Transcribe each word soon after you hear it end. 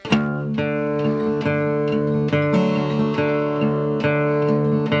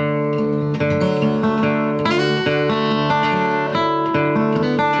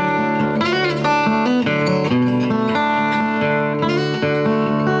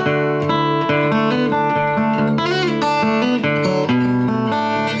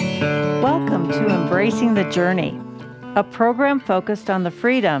Facing the Journey, a program focused on the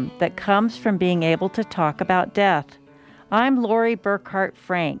freedom that comes from being able to talk about death. I'm Lori Burkhart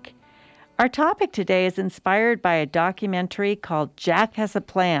Frank. Our topic today is inspired by a documentary called Jack Has a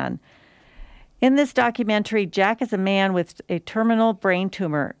Plan. In this documentary, Jack is a man with a terminal brain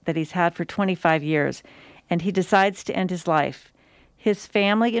tumor that he's had for 25 years, and he decides to end his life. His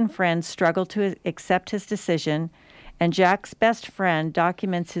family and friends struggle to accept his decision, and Jack's best friend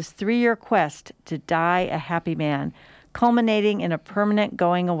documents his 3-year quest to die a happy man, culminating in a permanent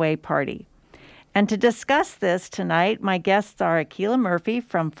going-away party. And to discuss this tonight, my guests are Akilah Murphy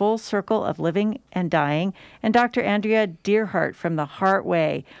from Full Circle of Living and Dying and Dr. Andrea Dearhart from The Heart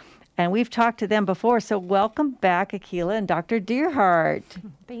Way. And we've talked to them before, so welcome back, Akilah and Dr. Dearhart.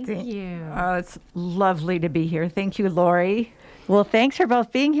 Thank you. Oh, it's lovely to be here. Thank you, Lori. Well, thanks for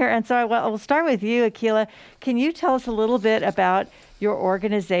both being here. And so we'll start with you, Akilah. Can you tell us a little bit about your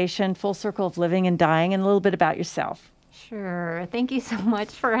organization, Full Circle of Living and Dying, and a little bit about yourself? Sure. Thank you so much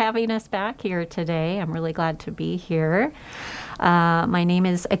for having us back here today. I'm really glad to be here. My name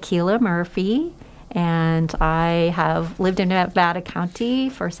is Akilah Murphy, and I have lived in Nevada County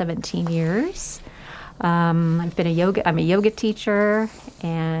for 17 years. I'm a yoga teacher,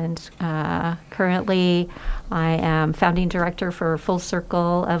 and currently I am founding director for Full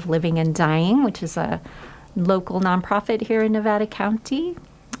Circle of Living and Dying, which is a local nonprofit here in Nevada County.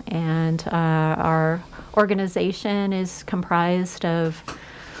 And our organization is comprised of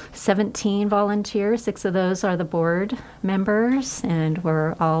 17 volunteers. 6 of those are the board members, and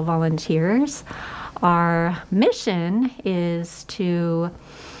we're all volunteers. Our mission is to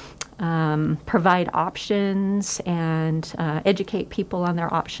provide options and educate people on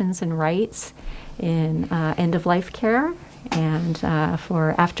their options and rights in end-of-life care and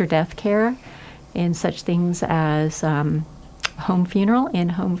for after-death care in such things as in-home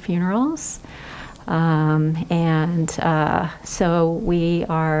funerals. So we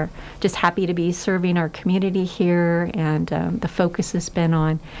are just happy to be serving our community here, and the focus has been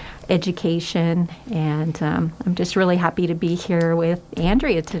on education, and I'm just really happy to be here with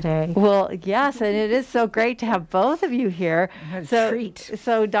Andrea today. Well, yes, and it is so great to have both of you here. Treat.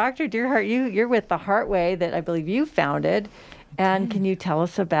 So Dr. Dearhart, you're with The Heart Way that I believe you founded, and can you tell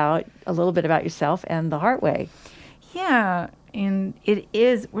us a little bit about yourself and The Heart Way? Yeah, and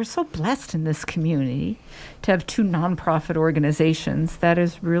we're so blessed in this community to have 2 nonprofit organizations that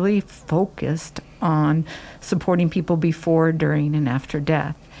is really focused on supporting people before, during, and after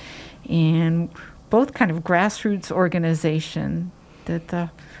death. And both kind of grassroots organization that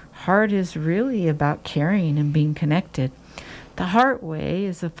the heart is really about caring and being connected. The Heart Way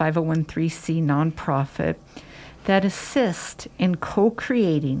is a 501(c)(3) nonprofit that assists in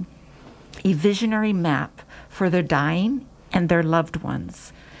co-creating a visionary map for their dying and their loved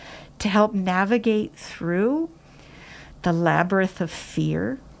ones to help navigate through the labyrinth of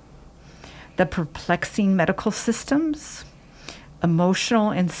fear, the perplexing medical systems,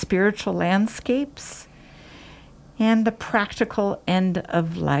 emotional and spiritual landscapes, and the practical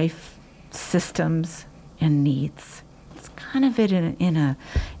end-of-life systems and needs. It's kind of it in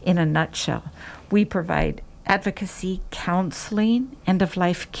a nutshell. We provide advocacy, counseling,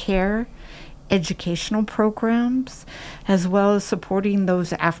 end-of-life care, educational programs, as well as supporting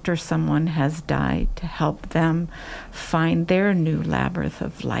those after someone has died to help them find their new labyrinth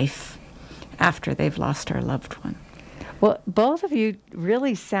of life after they've lost their loved one. Well, both of you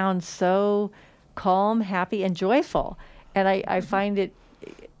really sound so calm, happy, and joyful. And I find it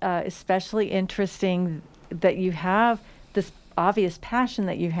especially interesting that you have this obvious passion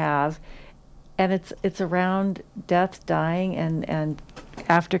that you have, and it's around death, dying, and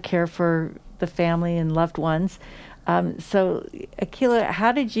aftercare for the family and loved ones. So, Akilah,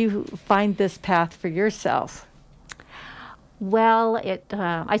 how did you find this path for yourself? Well,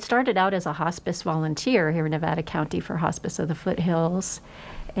 I started out as a hospice volunteer here in Nevada County for Hospice of the Foothills,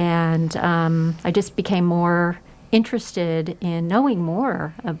 and I just became more interested in knowing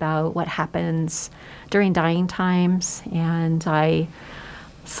more about what happens during dying times, and I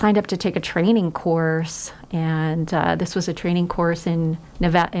signed up to take a training course, and this was a training course in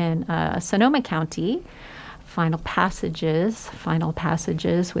Sonoma County, Final Passages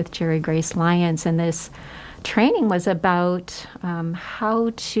with Jerry Grace Lyons, and this training was about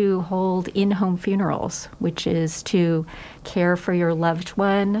how to hold in-home funerals, which is to care for your loved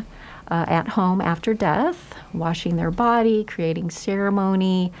one at home after death, washing their body, creating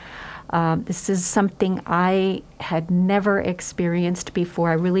ceremony. This is something I had never experienced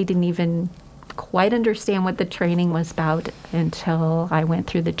before. I really didn't even quite understand what the training was about until I went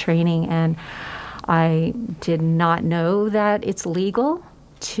through the training, and I did not know that it's legal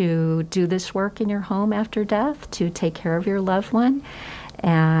to do this work in your home after death, to take care of your loved one,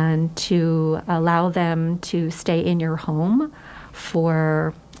 and to allow them to stay in your home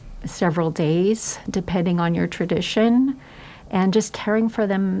for several days, depending on your tradition, and just caring for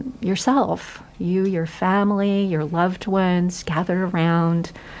them yourself. You, your family, your loved ones, gather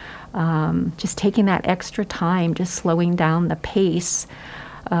around, just taking that extra time, just slowing down the pace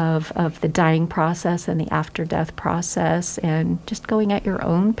of the dying process and the after-death process, and just going at your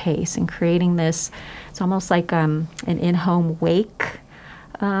own pace and creating this. It's almost like an in-home wake,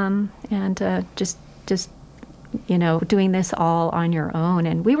 and just doing this all on your own.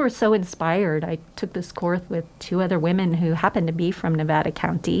 And we were so inspired. I took this course with two other women who happened to be from Nevada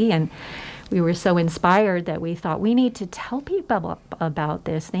County, and we were so inspired that we thought we need to tell people about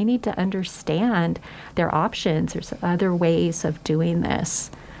this. They need to understand their options. There's other ways of doing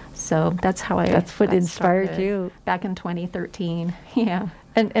this. So that's how That's what inspired you back in 2013. Yeah.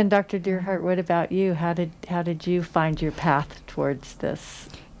 And Dr. Dearhart, what about you? How did you find your path towards this?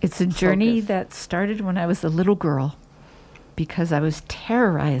 It's a journey that started when I was a little girl, because I was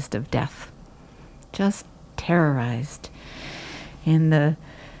terrorized of death, just terrorized. And the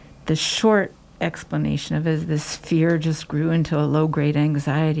short explanation of it is this fear just grew into a low-grade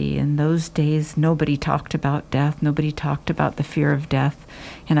anxiety. In those days, nobody talked about death. Nobody talked about the fear of death,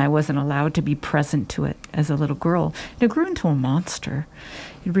 and I wasn't allowed to be present to it as a little girl. And it grew into a monster.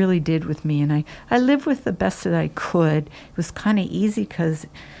 It really did with me, and I lived with the best that I could. It was kind of easy because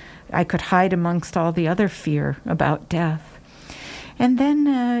I could hide amongst all the other fear about death. And then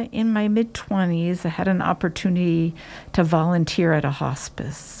in my mid-20s, I had an opportunity to volunteer at a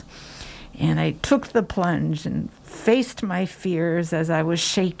hospice. And I took the plunge and faced my fears as I was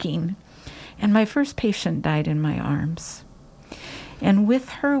shaking. And my first patient died in my arms. And with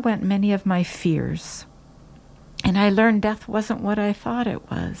her went many of my fears. And I learned death wasn't what I thought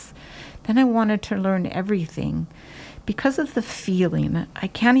it was. Then I wanted to learn everything. Because of the feeling, I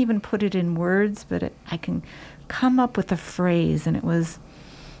can't even put it in words, but I can come up with a phrase, and it was,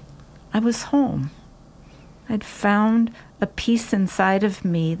 I was home. I'd found a peace inside of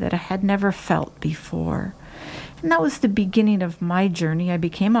me that I had never felt before. And that was the beginning of my journey. I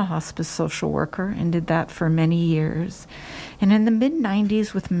became a hospice social worker and did that for many years. And in the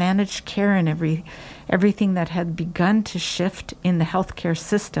mid-90s, with managed care and everything that had begun to shift in the healthcare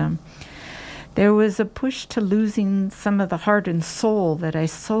system, there was a push to losing some of the heart and soul that I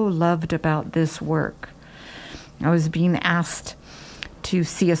so loved about this work. I was being asked to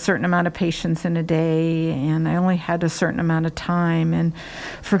see a certain amount of patients in a day, and I only had a certain amount of time. And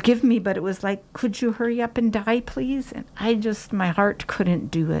forgive me, but it was like, could you hurry up and die, please? And my heart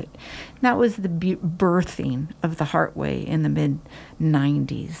couldn't do it. And that was the birthing of the Heartway in the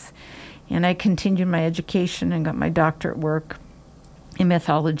mid-90s. And I continued my education and got my doctorate work in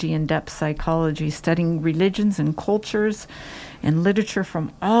mythology and depth psychology, studying religions and cultures and literature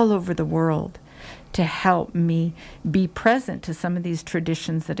from all over the world, to help me be present to some of these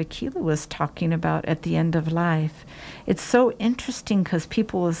traditions that Akilah was talking about at the end of life. It's so interesting because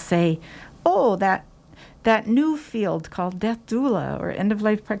people will say, oh, that new field called death doula or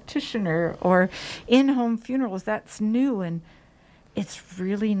end-of-life practitioner or in-home funerals, that's new. And it's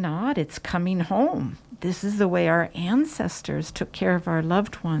really not. It's coming home. This is the way our ancestors took care of our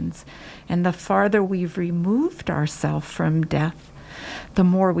loved ones. And the farther we've removed ourselves from death, the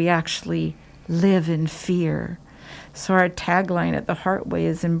more we actually live in fear. So our tagline at the Heartway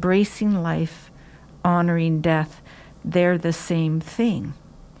is embracing life, honoring death. They're the same thing.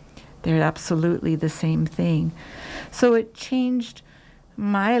 They're absolutely the same thing. So it changed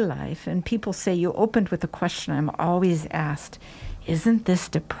my life. And people say, you opened with a question I'm always asked, isn't this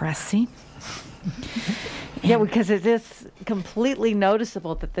depressing? Yeah, because it is completely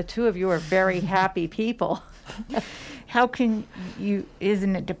noticeable that the two of you are very happy people. How can you,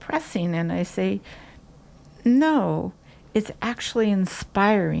 isn't it depressing? And I say, no, it's actually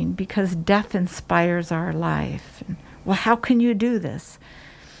inspiring, because death inspires our life. And, well, how can you do this?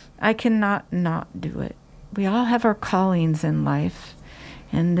 I cannot not do it. We all have our callings in life,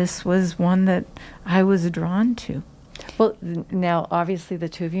 and this was one that I was drawn to. Well, now obviously the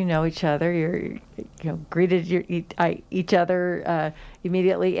two of you know each other. You greeted each other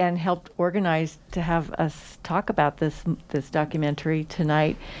immediately and helped organize to have us talk about this documentary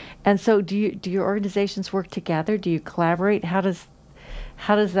tonight. And so, do your organizations work together? Do you collaborate? How does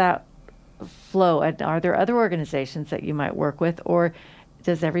that flow? And are there other organizations that you might work with, or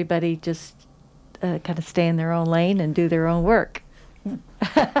does everybody just kind of stay in their own lane and do their own work?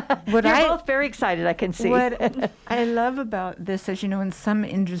 You're both very excited, I can see. What I love about this, as you know, in some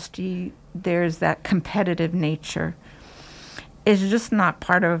industry, there's that competitive nature. is just not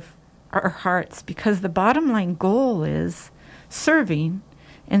part of our hearts, because the bottom line goal is serving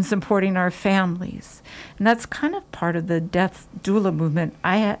and supporting our families. And that's kind of part of the death doula movement.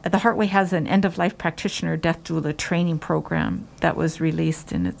 The Heartway has an end-of-life practitioner death doula training program that was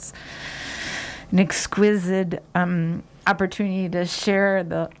released, and it's an exquisite opportunity to share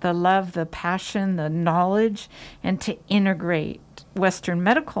the love, the passion, the knowledge, and to integrate Western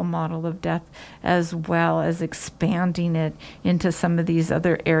medical model of death, as well as expanding it into some of these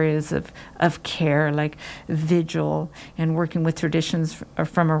other areas of care, like vigil and working with traditions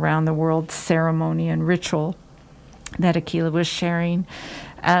from around the world, ceremony and ritual that Akilah was sharing,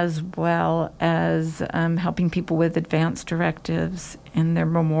 as well as helping people with advance directives and their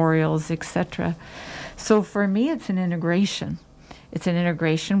memorials, etc. So for me, it's an integration. It's an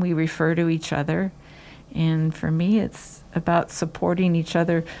integration. We refer to each other. And for me, it's about supporting each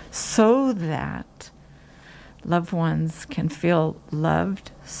other so that loved ones can feel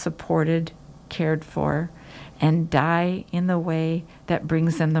loved, supported, cared for, and die in the way that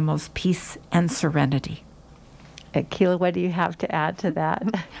brings them the most peace and serenity. Akilah, what do you have to add to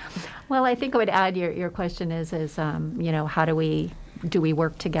that? Well, I think I would add your question is how do we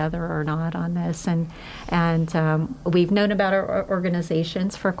work together or not on this? And we've known about our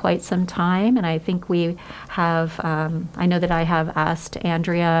organizations for quite some time, and I think we have. I know that I have asked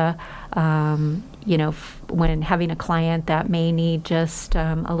Andrea, when having a client that may need just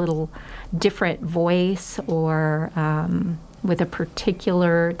a little different voice, or with a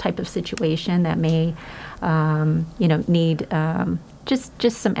particular type of situation that may, need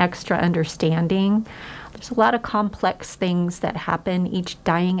just some extra understanding. There's a lot of complex things that happen. Each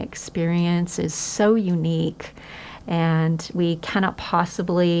dying experience is so unique, and we cannot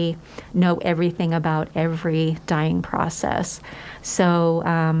possibly know everything about every dying process. So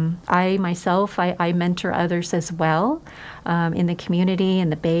I myself mentor others as well in the community, in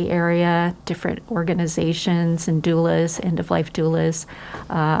the Bay Area. Different organizations and doulas, end-of-life doulas,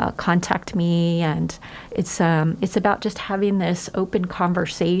 contact me, and it's about just having this open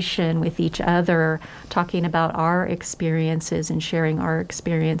conversation with each other, talking about our experiences and sharing our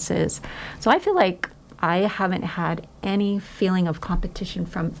experiences. So I feel like I haven't had any feeling of competition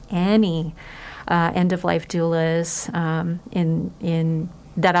from any end-of-life doulas in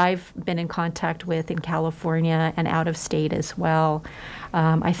that I've been in contact with in California and out of state as well.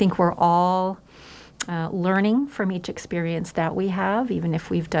 I think we're all learning from each experience that we have, even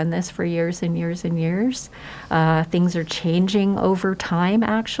if we've done this for years and years and years. Things are changing over time,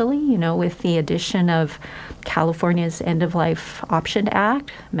 actually, with the addition of California's End-of-Life Option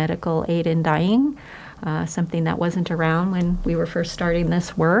Act, Medical Aid in Dying, something that wasn't around when we were first starting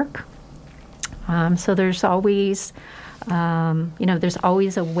this work. So there's always, there's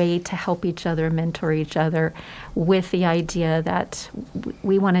always a way to help each other, mentor each other, with the idea that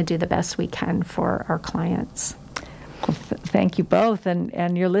we want to do the best we can for our clients. Well, thank you both.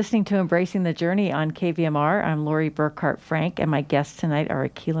 And you're listening to Embracing the Journey on KVMR. I'm Lori Burkhart Frank, and my guests tonight are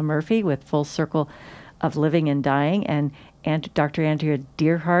Akilah Murphy with Full Circle of Living and Dying, and Dr. Andrea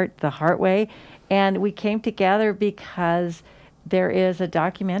Dearhart, The Heartway. And we came together because there is a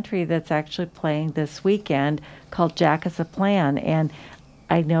documentary that's actually playing this weekend called Jack is a Plan. And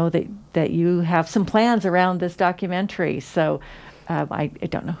I know that you have some plans around this documentary. So I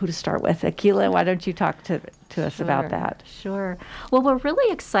don't know who to start with. Akilah, why don't you talk to us about that? Sure. Well, we're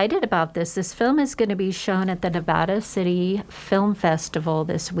really excited about this. This film is going to be shown at the Nevada City Film Festival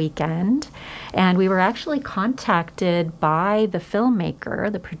this weekend. And we were actually contacted by the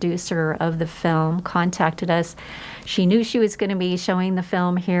filmmaker, the producer of the film, contacted us. She knew she was going to be showing the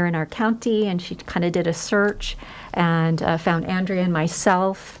film here in our county, and she kind of did a search and found Andrea and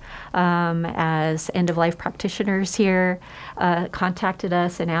myself as end-of-life practitioners here, contacted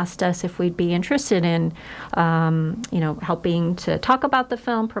us and asked us if we'd be interested in, helping to talk about the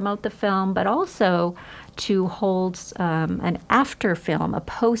film, promote the film, but also to hold an after film, a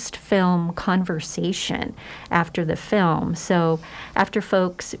post-film conversation after the film. So after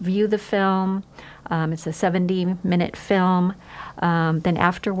folks view the film, it's a 70-minute film, then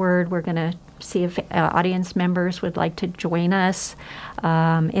afterward we're going to see if audience members would like to join us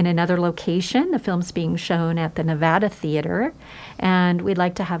in another location. The film's being shown at the Nevada Theater, and we'd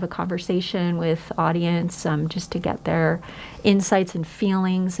like to have a conversation with audience just to get their insights and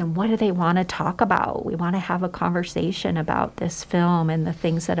feelings and what do they want to talk about. We want to have a conversation about this film and the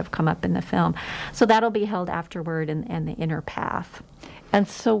things that have come up in the film. So that'll be held afterward in the Inner Path. And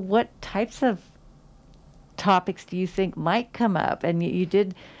so what types of topics do you think might come up? And you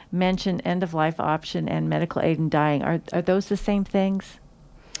did mention end-of-life option and medical aid in dying. Are those the same things?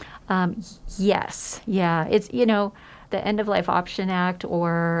 Yes. Yeah. It's, the End of Life Option Act,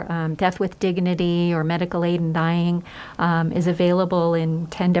 or Death with Dignity, or Medical Aid in Dying, is available in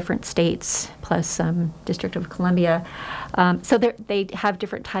 10 different states, plus District of Columbia. So they have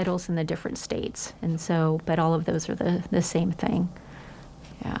different titles in the different states, and so, but all of those are the same thing.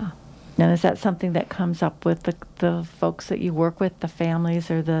 Yeah. Now, is that something that comes up with the folks that you work with, the families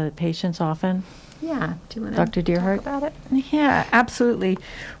or the patients often? Yeah. Do you want Dr. to Dearhart? talk about it? Yeah, absolutely.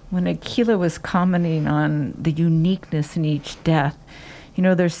 When Akilah was commenting on the uniqueness in each death,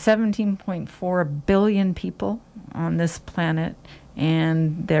 there's 17.4 billion people on this planet,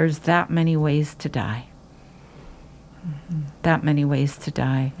 and there's that many ways to die. Mm-hmm. That many ways to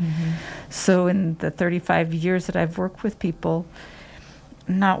die. Mm-hmm. So in the 35 years that I've worked with people,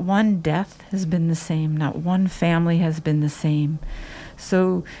 not one death has been the same. Not one family has been the same.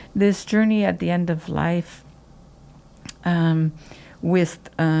 So this journey at the end of life, with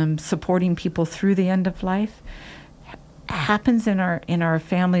supporting people through the end of life, happens in our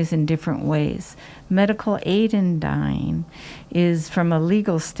families in different ways. Medical aid in dying is, from a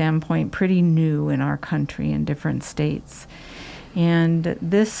legal standpoint, pretty new in our country in different states. And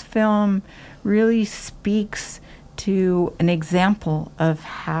this film really speaks to an example of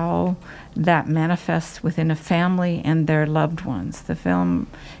how that manifests within a family and their loved ones. The film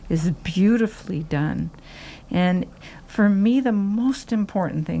is beautifully done. And for me, the most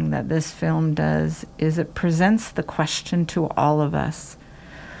important thing that this film does is it presents the question to all of us.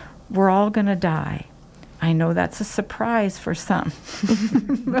 We're all going to die. I know that's a surprise for some,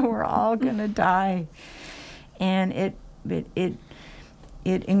 but we're all going to die. And it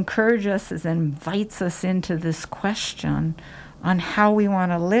encourages us and invites us into this question on how we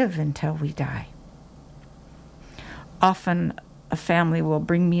want to live until we die. Often a family will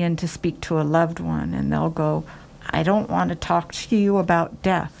bring me in to speak to a loved one, and they'll go, I don't want to talk to you about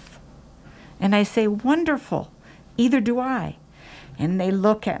death. And I say, wonderful, either do I. And they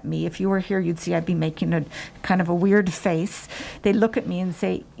look at me. If you were here, you'd see I'd be making a kind of a weird face. They look at me and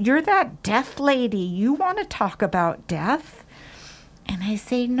say, you're that death lady. You want to talk about death? And I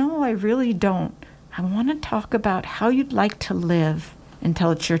say, no, I really don't. I want to talk about how you'd like to live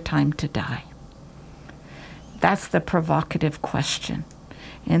until it's your time to die. That's the provocative question.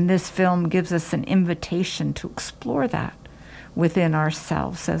 And this film gives us an invitation to explore that within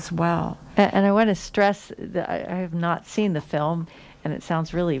ourselves as well. And I want to stress that I have not seen the film, and it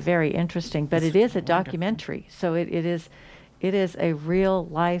sounds really very interesting, but it is a documentary. So it is a real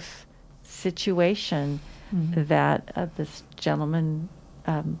life situation that this gentleman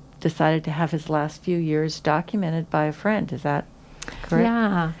decided to have his last few years documented by a friend. Is that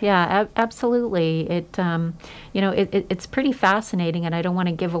correct? Yeah, absolutely. It's pretty fascinating, and I don't want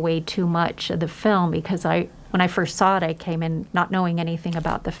to give away too much of the film because when I first saw it, I came in not knowing anything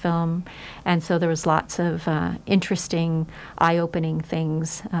about the film, and so there was lots of interesting, eye-opening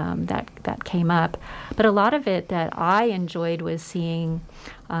things that came up. But a lot of it that I enjoyed was seeing,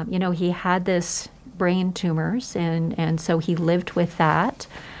 he had this brain tumors, and so he lived with that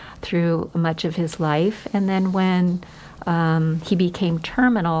through much of his life. And then when he became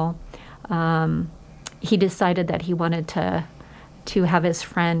terminal, he decided that he wanted to have his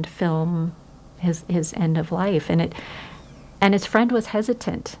friend film his end of life, and his friend was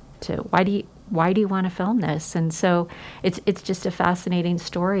hesitant to, why do you want to film this? And so it's just a fascinating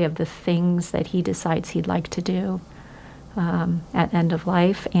story of the things that he decides he'd like to do at end of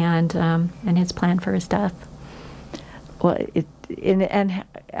life, and his plan for his death. Well, and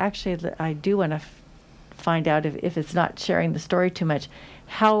actually, I do want to find out, if it's not sharing the story too much,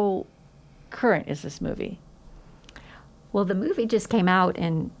 how current is this movie? Well, the movie just came out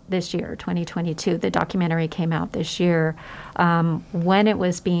in this year, 2022. The documentary came out this year. When it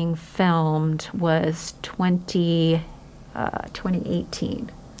was being filmed was 2018. I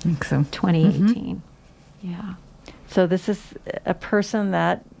think so. 2018. Yeah. So this is a person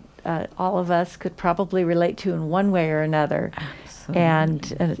that all of us could probably relate to in one way or another. Absolutely.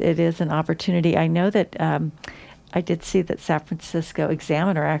 And it is an opportunity. I know that I did see that San Francisco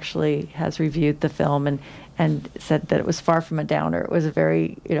Examiner actually has reviewed the film and said that it was far from a downer. It was a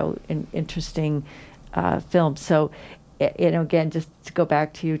very, interesting film. So, again, just to go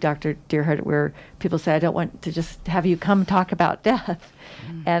back to you, Dr. Dearhart, where people say, I don't want to just have you come talk about death.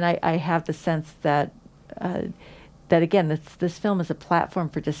 And I have the sense that again, this film is a platform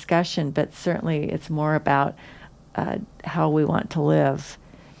for discussion, but certainly it's more about how we want to live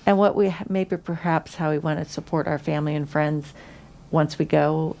and what maybe perhaps how we want to support our family and friends once we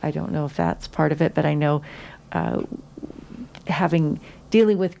go. I don't know if that's part of it, but I know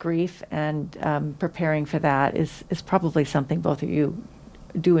dealing with grief and preparing for that is probably something both of you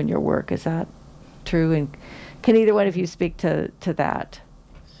do in your work. Is that? true? And can either one of you speak to that?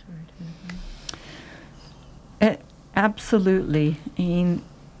 Absolutely. I mean,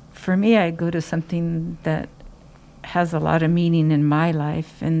 for me, I go to something that has a lot of meaning in my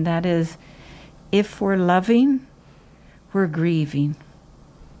life, and that is, if we're loving, we're grieving.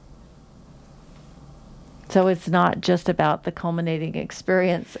 So it's not just about the culminating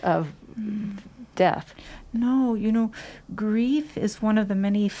experience of death. No, grief is one of the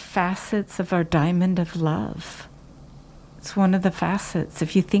many facets of our diamond of love. It's one of the facets.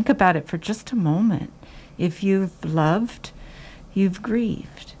 If you think about it for just a moment, if you've loved, you've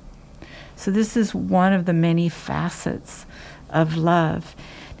grieved. So this is one of the many facets of love.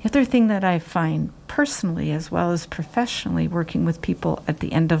 The other thing that I find personally as well as professionally, working with people at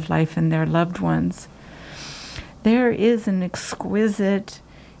the end of life and their loved ones, there is an exquisite,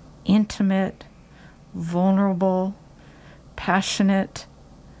 intimate, vulnerable, passionate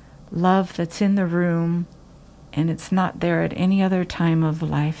love that's in the room, and it's not there at any other time of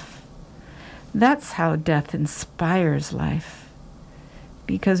life. That's how death inspires life,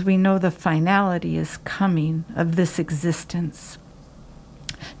 because we know the finality is coming of this existence.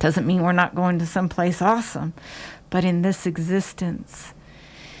 Doesn't mean we're not going to someplace awesome, but in this existence.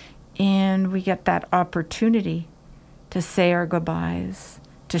 And we get that opportunity to say our goodbyes,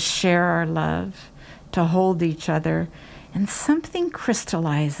 to share our love, to hold each other, and something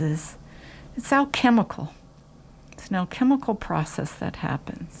crystallizes. It's alchemical. It's an alchemical process that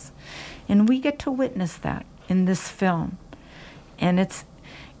happens. And we get to witness that in this film. And it's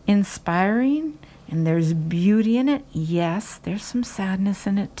inspiring, and there's beauty in it. Yes, there's some sadness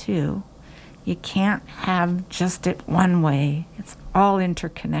in it too. You can't have just it one way. It's all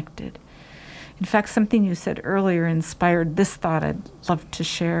interconnected. In fact, something you said earlier inspired this thought I'd love to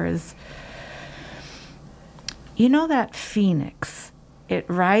share is, that phoenix, it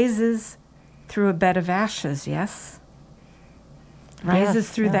rises through a bed of ashes, yes?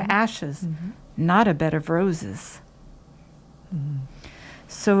 Rises through the ashes, not a bed of roses. Mm-hmm.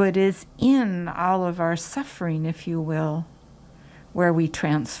 So it is in all of our suffering, if you will, where we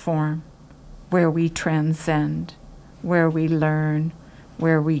transform, where we transcend, where we learn,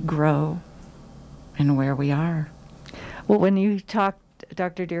 where we grow, and where we are. Well, when you talk,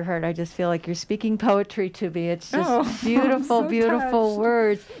 Dr. Dearheart, I just feel like you're speaking poetry to me. It's just beautiful, beautiful touched.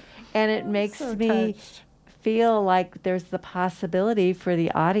 Words. And it makes me feel like there's the possibility for the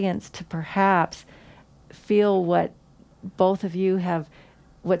audience to perhaps feel what both of you have,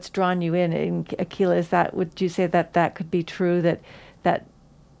 what's drawn you in. And Akilah, would you say that could be true,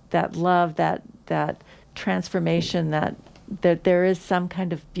 that love, that transformation, that there is some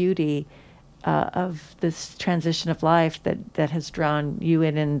kind of beauty of this transition of life that has drawn you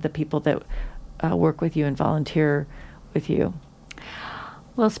in and the people that work with you and volunteer with you?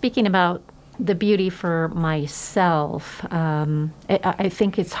 Well, speaking about the beauty for myself, I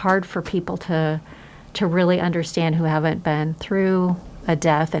think it's hard for people to really understand who haven't been through a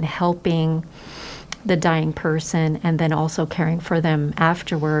death and helping the dying person and then also caring for them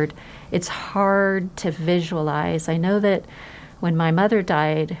afterward. It's hard to visualize. I know that when my mother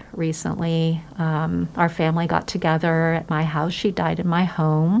died recently, our family got together at my house. She died in my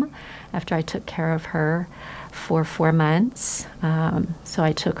home after I took care of her for 4 months. So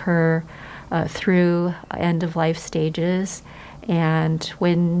I took her through end-of-life stages. And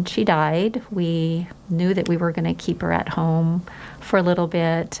when she died, we knew that we were going to keep her at home for a little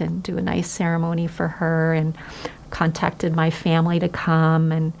bit and do a nice ceremony for her, and contacted my family to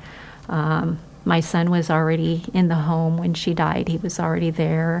come. And my son was already in the home when she died. He was already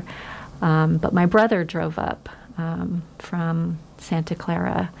there. But my brother drove up from Santa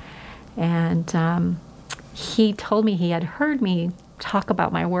Clara, and he told me he had heard me talk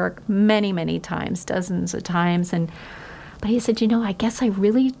about my work many, many times, dozens of times. But he said, I guess I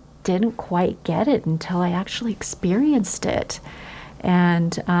really didn't quite get it until I actually experienced it.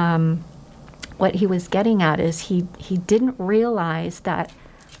 And what he was getting at is he didn't realize that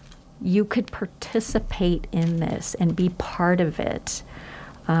you could participate in this and be part of it.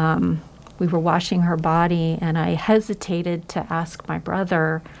 We were washing her body, and I hesitated to ask my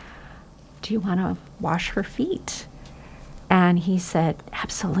brother, do you want to wash her feet? And he said,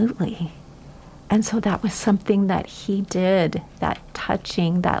 absolutely. And so that was something that he did, that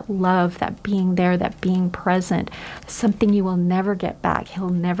touching, that love, that being there, that being present, something you will never get back. He'll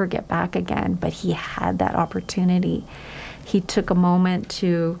never get back again, but he had that opportunity. He took a moment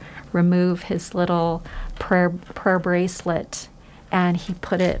to remove his little prayer bracelet, and he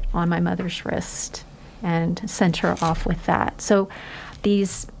put it on my mother's wrist and sent her off with that. So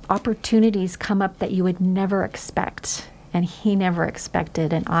these opportunities come up that you would never expect. And he never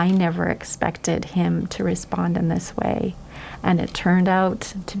expected, and I never expected him to respond in this way. And it turned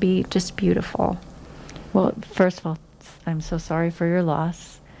out to be just beautiful. Well, first of all, I'm so sorry for your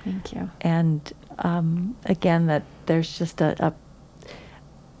loss. Thank you. And again, that there's just a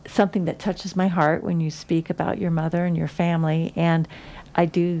something that touches my heart when you speak about your mother and your family. And I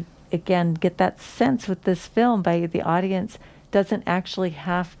do, again, get that sense with this film by the audience doesn't actually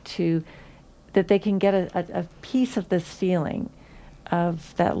have to, that they can get a piece of this feeling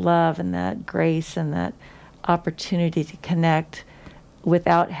of that love and that grace and that opportunity to connect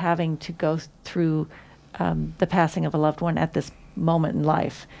without having to go through the passing of a loved one at this moment in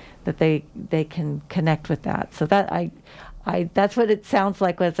life, that they can connect with that. So that I that's what it sounds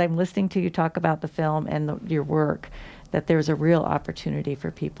like as I'm listening to you talk about the film and your work, that there's a real opportunity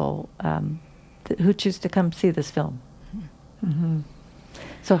for people who choose to come see this film. Mm-hmm.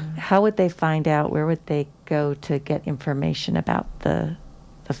 So how would they find out? Where would they go to get information about the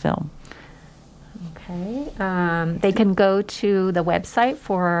film? Okay. They can go to the website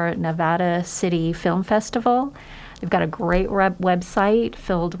for Nevada City Film Festival. They've got a great website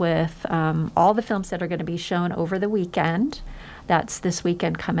filled with all the films that are going to be shown over the weekend. That's this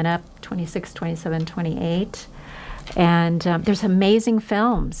weekend coming up, 26, 27, 28. And there's amazing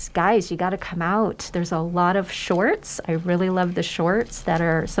films. Guys, you got to come out. There's a lot of shorts. I really love the shorts that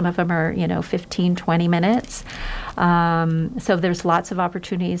are, some of them are, 15, 20 minutes. So there's lots of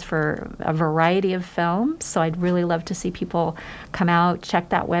opportunities for a variety of films. So I'd really love to see people come out, check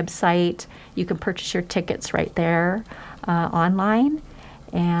that website. You can purchase your tickets right there online.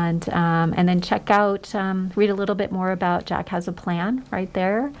 And then check out, read a little bit more about Jack Has a Plan right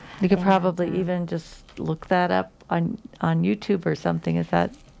there. You could probably even just look that up on YouTube or something. Is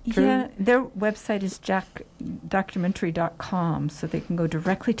that true? Yeah, their website is jackdocumentary.com, so they can go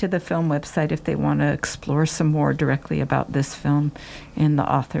directly to the film website if they want to explore some more directly about this film and the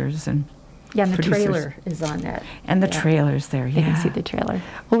authors and and the producers. trailer is on it. And the trailer's there, You can see the trailer.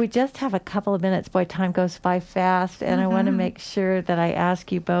 Well, we just have a couple of minutes. Boy, time goes by fast, and I want to make sure that I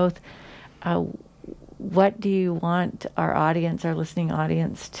ask you both, what do you want our audience, our listening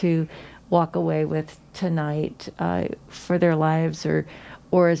audience, to walk away with tonight for their lives, or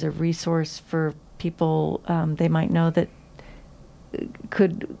as a resource for people they might know that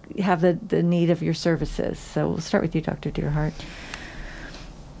could have the need of your services? So we'll start with you, Dr. Dearhart.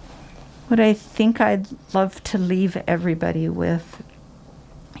 What I think I'd love to leave everybody with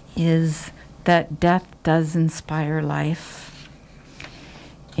is that death does inspire life.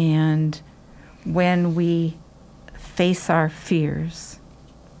 And when we face our fears,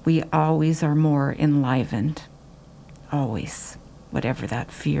 we always are more enlivened. Always, whatever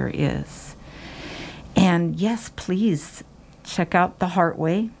that fear is. And yes, please check out the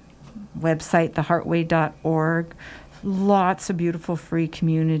Heartway website, theheartway.org. Lots of beautiful free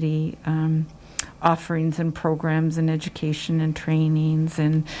community offerings and programs and education and trainings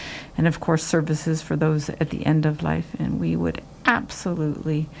and of course services for those at the end of life. And we would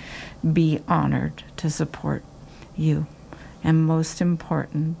absolutely be honored to support you. And most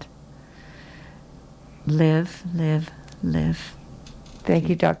important, live, live, live. Thank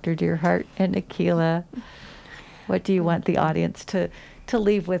you, Dr. Dearhart. And Akilah, what do you want the audience to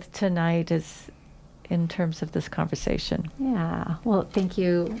leave with tonight as in terms of this conversation? Yeah. Well, thank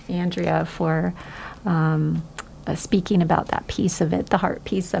you, Andrea, for speaking about that piece of it, the heart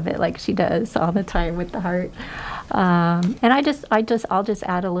piece of it, like she does all the time with the heart. And I'll just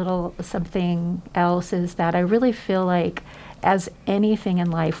add a little something else, is that I really feel like, as anything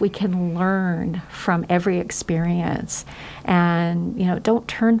in life, we can learn from every experience. And, don't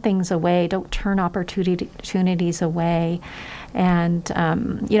turn things away. Don't turn opportunities away. And,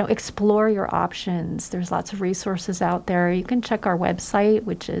 explore your options. There's lots of resources out there. You can check our website,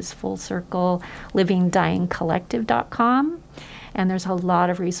 which is fullcirclelivingdyingcollective.com. And there's a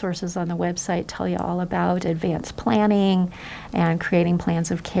lot of resources on the website tell you all about advanced planning and creating plans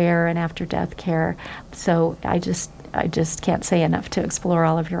of care and after-death care. So I just can't say enough to explore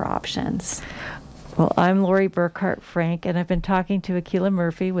all of your options. Well, I'm Lori Burkhart Frank, and I've been talking to Akilah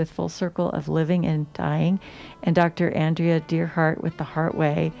Murphy with Full Circle of Living and Dying, and Dr. Andrea Dearhart with the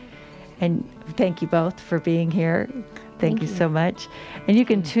Heartway. And thank you both for being here. Thank you so much. And you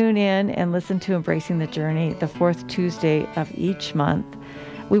can tune in and listen to Embracing the Journey the fourth Tuesday of each month.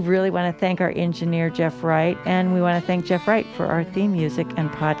 We really want to thank our engineer, Jeff Wright, and we want to thank Jeff Wright for our theme music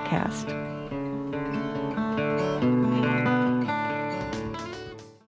and podcast.